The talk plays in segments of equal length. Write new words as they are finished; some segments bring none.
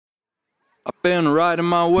Been riding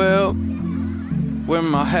my wheel with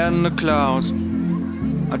my head in the clouds.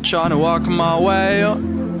 I try to walk my way up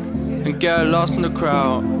and get lost in the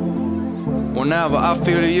crowd. Whenever I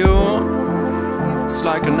feel you, it's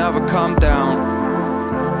like I never come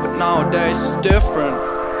down. But nowadays it's different,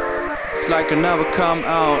 it's like I never come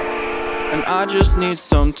out. And I just need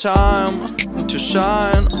some time to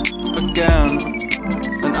shine again.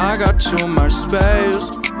 And I got too much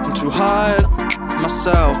space to hide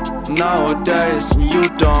myself nowadays. You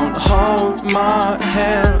don't hold my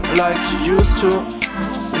hand like you used to.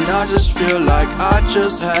 And I just feel like I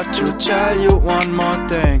just have to tell you one more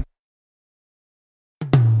thing.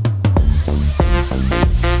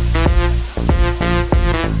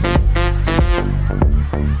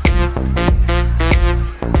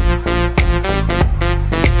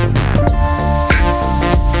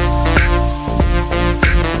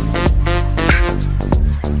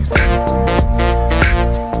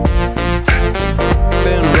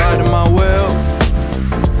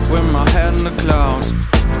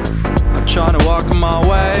 Trying to walk my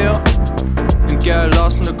way up and get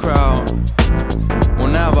lost in the crowd.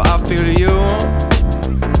 Whenever I feel you,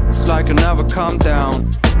 it's like I never come down.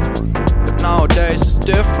 But nowadays it's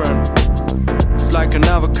different, it's like I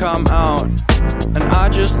never come out. And I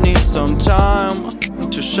just need some time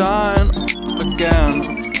to shine again.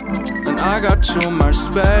 And I got too much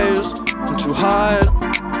space to hide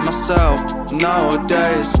myself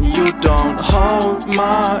nowadays. You don't hold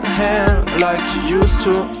my hand like you used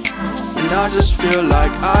to. And I just feel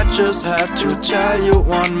like I just have to tell you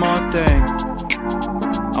one more thing.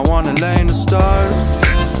 I wanna lay in the stars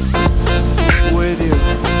with you.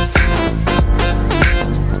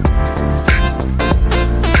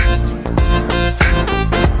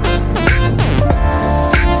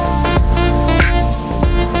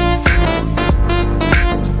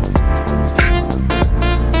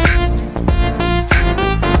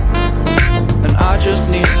 And I just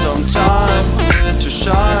need some time to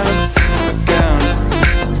shine.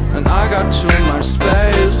 I got too much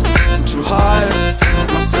space to hide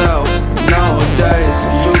myself nowadays.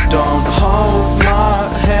 You don't hold my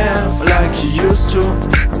hand like you used to.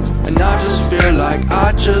 And I just feel like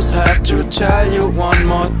I just have to tell you one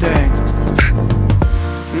more thing.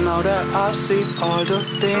 Now that I see all the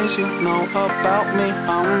things you know about me,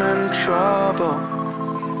 I'm in trouble.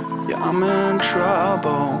 Yeah, I'm in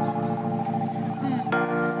trouble.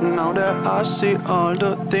 Now that I see all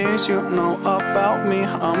the things you know about me,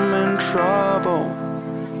 I'm in trouble.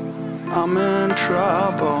 I'm in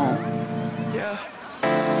trouble. Yeah.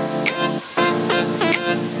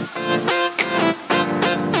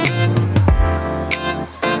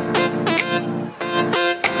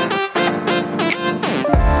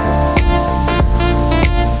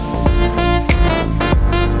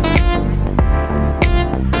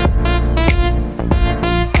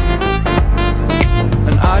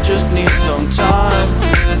 Just need some time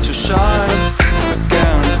to shine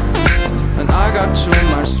again. And I got too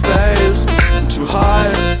much space to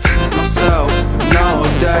hide myself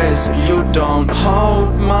nowadays. You don't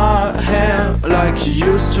hold my hand like you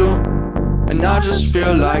used to. And I just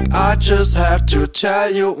feel like I just have to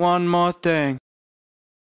tell you one more thing.